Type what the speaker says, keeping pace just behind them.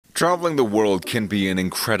Traveling the world can be an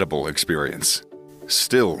incredible experience.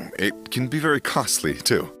 Still, it can be very costly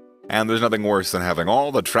too. And there's nothing worse than having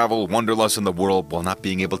all the travel wanderlust in the world while not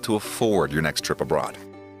being able to afford your next trip abroad.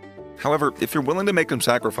 However, if you're willing to make some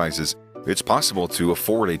sacrifices, it's possible to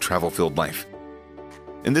afford a travel-filled life.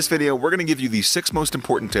 In this video, we're going to give you the 6 most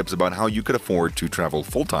important tips about how you could afford to travel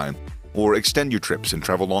full-time or extend your trips and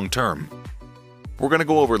travel long-term. We're going to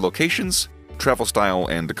go over locations, travel style,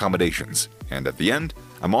 and accommodations. And at the end,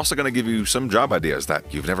 I'm also going to give you some job ideas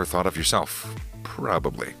that you've never thought of yourself.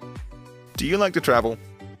 Probably. Do you like to travel?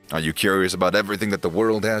 Are you curious about everything that the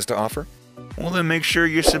world has to offer? Well, then make sure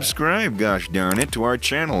you subscribe, gosh darn it, to our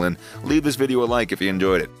channel and leave this video a like if you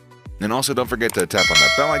enjoyed it. And also don't forget to tap on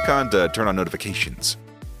that bell icon to turn on notifications.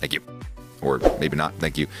 Thank you. Or maybe not,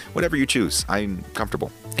 thank you. Whatever you choose. I'm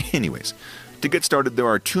comfortable. Anyways, to get started, there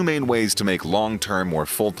are 2 main ways to make long-term or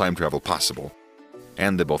full-time travel possible.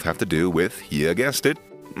 And they both have to do with, you guessed it,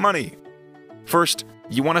 money. First,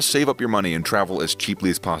 you want to save up your money and travel as cheaply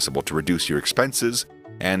as possible to reduce your expenses.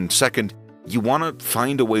 And second, you want to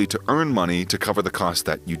find a way to earn money to cover the costs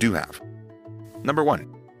that you do have. Number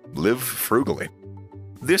 1, live frugally.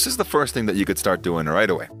 This is the first thing that you could start doing right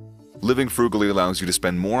away. Living frugally allows you to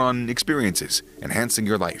spend more on experiences, enhancing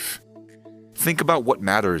your life. Think about what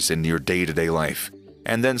matters in your day-to-day life,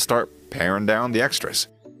 and then start paring down the extras.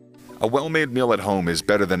 A well-made meal at home is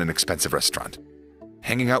better than an expensive restaurant.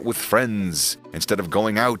 Hanging out with friends instead of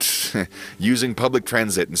going out, using public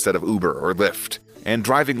transit instead of Uber or Lyft, and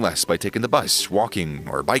driving less by taking the bus, walking,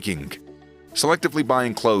 or biking. Selectively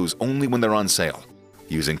buying clothes only when they're on sale.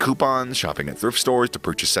 Using coupons, shopping at thrift stores to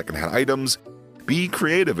purchase secondhand items. Be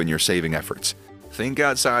creative in your saving efforts. Think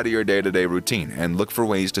outside of your day-to-day routine and look for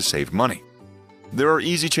ways to save money. There are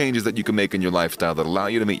easy changes that you can make in your lifestyle that allow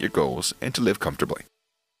you to meet your goals and to live comfortably.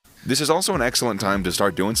 This is also an excellent time to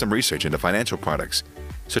start doing some research into financial products,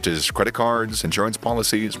 such as credit cards, insurance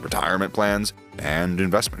policies, retirement plans, and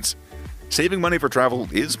investments. Saving money for travel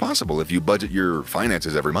is possible if you budget your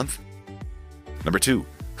finances every month. Number 2,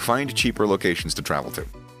 find cheaper locations to travel to.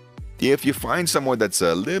 If you find somewhere that's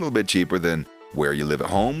a little bit cheaper than where you live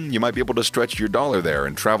at home, you might be able to stretch your dollar there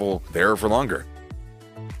and travel there for longer.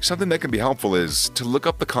 Something that can be helpful is to look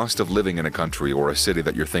up the cost of living in a country or a city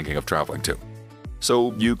that you're thinking of traveling to.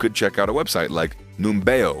 So you could check out a website like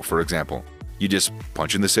Numbeo, for example. You just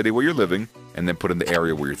punch in the city where you're living and then put in the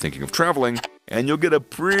area where you're thinking of traveling, and you'll get a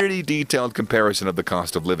pretty detailed comparison of the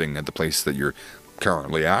cost of living at the place that you're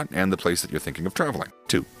currently at and the place that you're thinking of traveling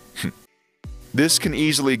to. This can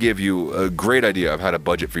easily give you a great idea of how to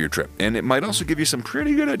budget for your trip, and it might also give you some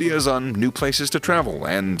pretty good ideas on new places to travel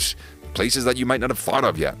and places that you might not have thought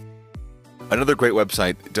of yet. Another great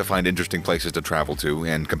website to find interesting places to travel to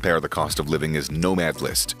and compare the cost of living is Nomad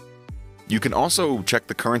List. You can also check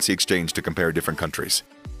the currency exchange to compare different countries.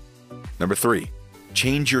 Number 3,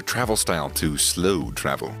 change your travel style to slow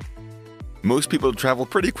travel. Most people travel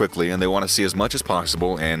pretty quickly and they want to see as much as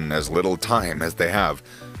possible in as little time as they have,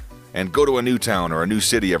 and go to a new town or a new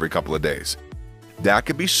city every couple of days. That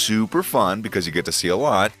can be super fun because you get to see a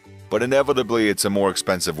lot, but inevitably it's a more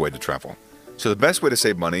expensive way to travel. So the best way to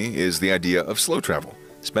save money is the idea of slow travel,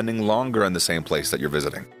 spending longer in the same place that you're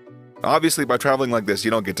visiting. Obviously, by traveling like this,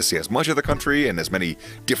 you don't get to see as much of the country and as many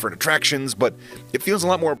different attractions, but it feels a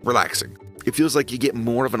lot more relaxing. It feels like you get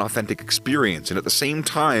more of an authentic experience, and at the same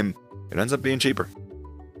time, it ends up being cheaper.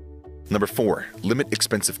 Number 4, limit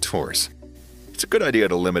expensive tours. It's a good idea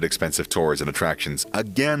to limit expensive tours and attractions.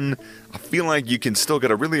 Again, I feel like you can still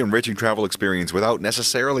get a really enriching travel experience without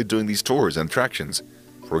necessarily doing these tours and attractions.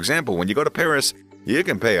 For example, when you go to Paris, you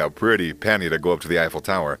can pay a pretty penny to go up to the Eiffel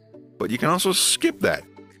Tower, but you can also skip that.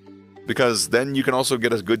 Because then you can also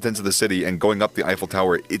get a good sense of the city, and going up the Eiffel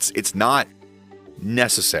Tower, it's not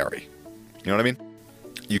necessary. You know what I mean?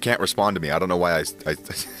 You can't respond to me. I don't know why I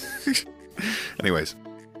Anyways.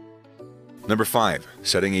 Number 5,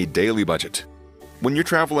 setting a daily budget. When you're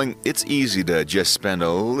traveling, it's easy to just spend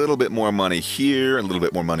a little bit more money here, a little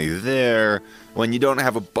bit more money there, when you don't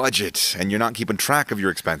have a budget and you're not keeping track of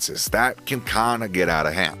your expenses. That can kind of get out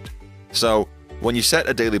of hand. So, when you set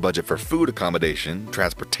a daily budget for food, accommodation,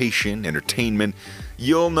 transportation, entertainment,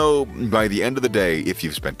 you'll know by the end of the day if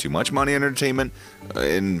you've spent too much money on entertainment,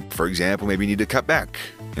 and for example, maybe you need to cut back,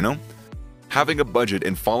 you know? Having a budget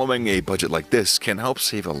and following a budget like this can help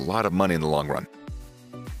save a lot of money in the long run.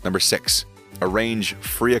 Number 6, arrange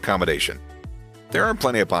free accommodation. There are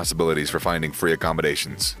plenty of possibilities for finding free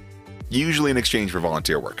accommodations, usually in exchange for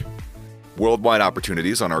volunteer work. Worldwide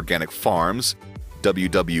Opportunities on Organic Farms,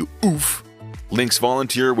 WWOOF, links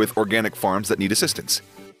volunteer with organic farms that need assistance.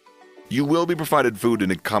 You will be provided food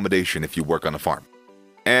and accommodation if you work on a farm.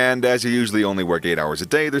 And as you usually only work 8 hours a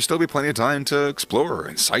day, there'll still be plenty of time to explore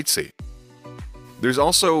and sightsee. There's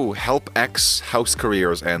also Help X, House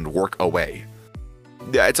Careers, and Work Away.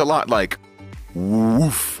 Yeah, it's a lot like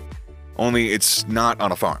Woof, only it's not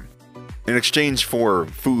on a farm. In exchange for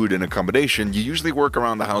food and accommodation, you usually work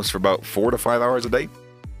around the house for about 4 to 5 hours a day.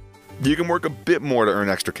 You can work a bit more to earn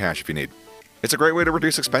extra cash if you need. It's a great way to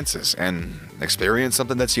reduce expenses and experience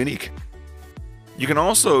something that's unique. You can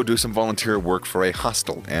also do some volunteer work for a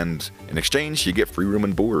hostel, and in exchange, you get free room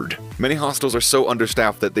and board. Many hostels are so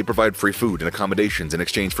understaffed that they provide free food and accommodations in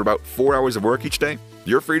exchange for about 4 hours of work each day.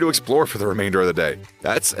 You're free to explore for the remainder of the day.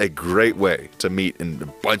 That's a great way to meet a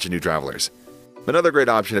bunch of new travelers. Another great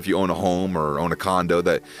option if you own a home or own a condo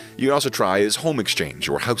that you can also try is home exchange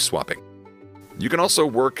or house swapping. You can also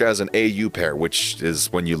work as an au pair, which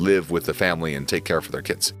is when you live with the family and take care for their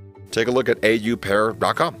kids. Take a look at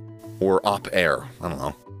aupair.com or opair, I don't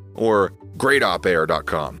know, or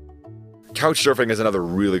greatopair.com. Couchsurfing is another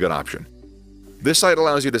really good option. This site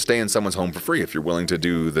allows you to stay in someone's home for free if you're willing to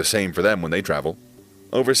do the same for them when they travel.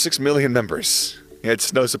 Over 6 million members.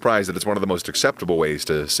 It's no surprise that it's one of the most acceptable ways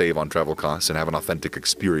to save on travel costs and have an authentic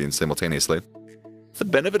experience simultaneously. The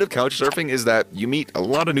benefit of couchsurfing is that you meet a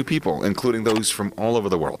lot of new people, including those from all over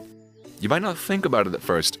the world. You might not think about it at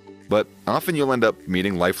first, but often you'll end up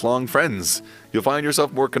meeting lifelong friends. You'll find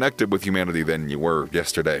yourself more connected with humanity than you were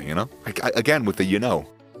yesterday, you know? Again, with the you know.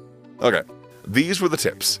 Okay, these were the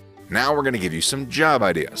tips. Now we're going to give you some job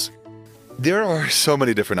ideas. There are so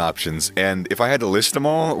many different options, and if I had to list them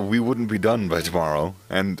all, we wouldn't be done by tomorrow.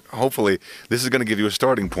 And hopefully, this is going to give you a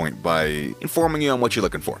starting point by informing you on what you're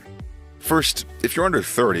looking for. First, if you're under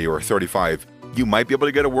 30 or 35, you might be able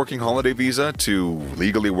to get a working holiday visa to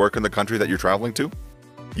legally work in the country that you're traveling to.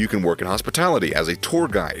 You can work in hospitality as a tour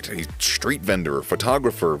guide, a street vendor,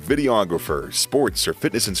 photographer, videographer, sports or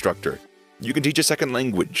fitness instructor. You can teach a second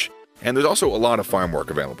language, and there's also a lot of farm work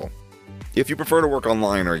available. If you prefer to work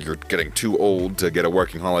online or you're getting too old to get a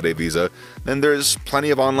working holiday visa, then there's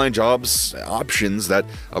plenty of online jobs options that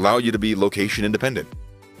allow you to be location independent.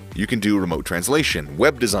 You can do remote translation,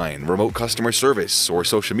 web design, remote customer service, or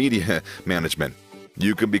social media management.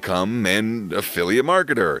 You can become an affiliate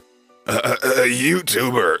marketer, a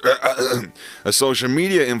YouTuber, a social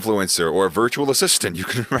media influencer, or a virtual assistant. You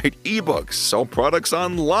can write ebooks, sell products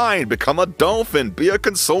online, become a dolphin, be a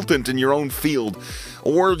consultant in your own field,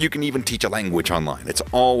 or you can even teach a language online. It's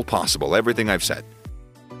all possible, everything I've said.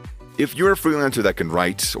 If you're a freelancer that can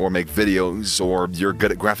write or make videos, or you're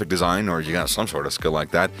good at graphic design, or you got some sort of skill like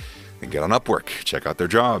that, then get on Upwork, check out their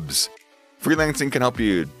jobs. Freelancing can help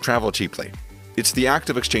you travel cheaply. It's the act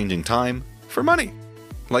of exchanging time for money,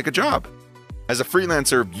 like a job. As a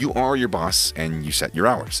freelancer, you are your boss and you set your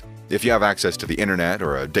hours. If you have access to the internet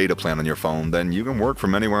or a data plan on your phone, then you can work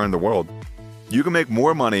from anywhere in the world. You can make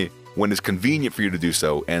more money when it's convenient for you to do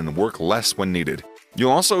so and work less when needed.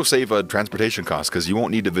 You'll also save a transportation cost because you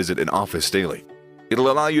won't need to visit an office daily. It'll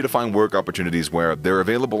allow you to find work opportunities where they're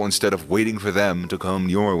available instead of waiting for them to come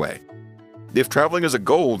your way. If traveling is a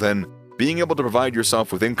goal, then being able to provide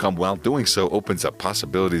yourself with income while doing so opens up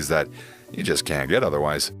possibilities that you just can't get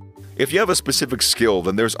otherwise. If you have a specific skill,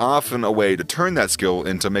 then there's often a way to turn that skill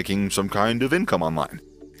into making some kind of income online.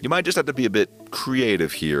 You might just have to be a bit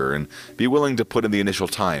creative here and be willing to put in the initial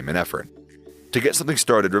time and effort. To get something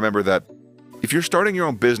started, remember that if you're starting your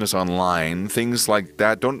own business online, things like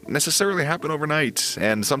that don't necessarily happen overnight,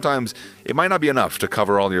 and sometimes it might not be enough to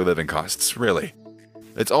cover all your living costs, really.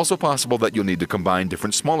 It's also possible that you'll need to combine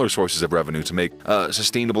different smaller sources of revenue to make a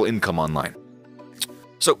sustainable income online.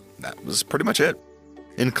 So that was pretty much it.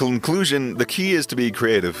 In conclusion, the key is to be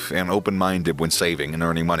creative and open-minded when saving and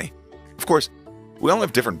earning money. Of course, we all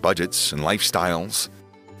have different budgets and lifestyles.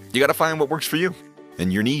 You gotta find what works for you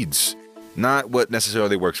and your needs, not what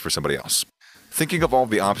necessarily works for somebody else. Thinking of all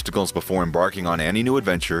the obstacles before embarking on any new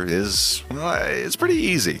adventure is, well, it's pretty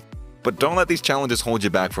easy. But don't let these challenges hold you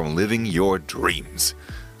back from living your dreams.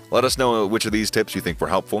 Let us know which of these tips you think were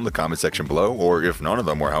helpful in the comment section below, or if none of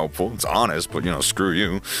them were helpful, it's honest, but screw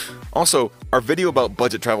you. Also, our video about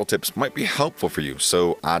budget travel tips might be helpful for you,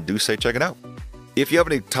 so I do say check it out. If you have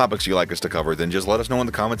any topics you'd like us to cover, then just let us know in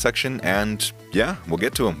the comment section, and yeah, we'll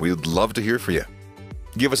get to them. We'd love to hear from you.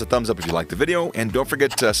 Give us a thumbs up if you liked the video, and don't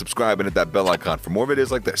forget to subscribe and hit that bell icon for more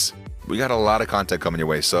videos like this. We got a lot of content coming your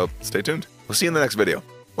way, so stay tuned. We'll see you in the next video.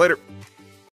 Later.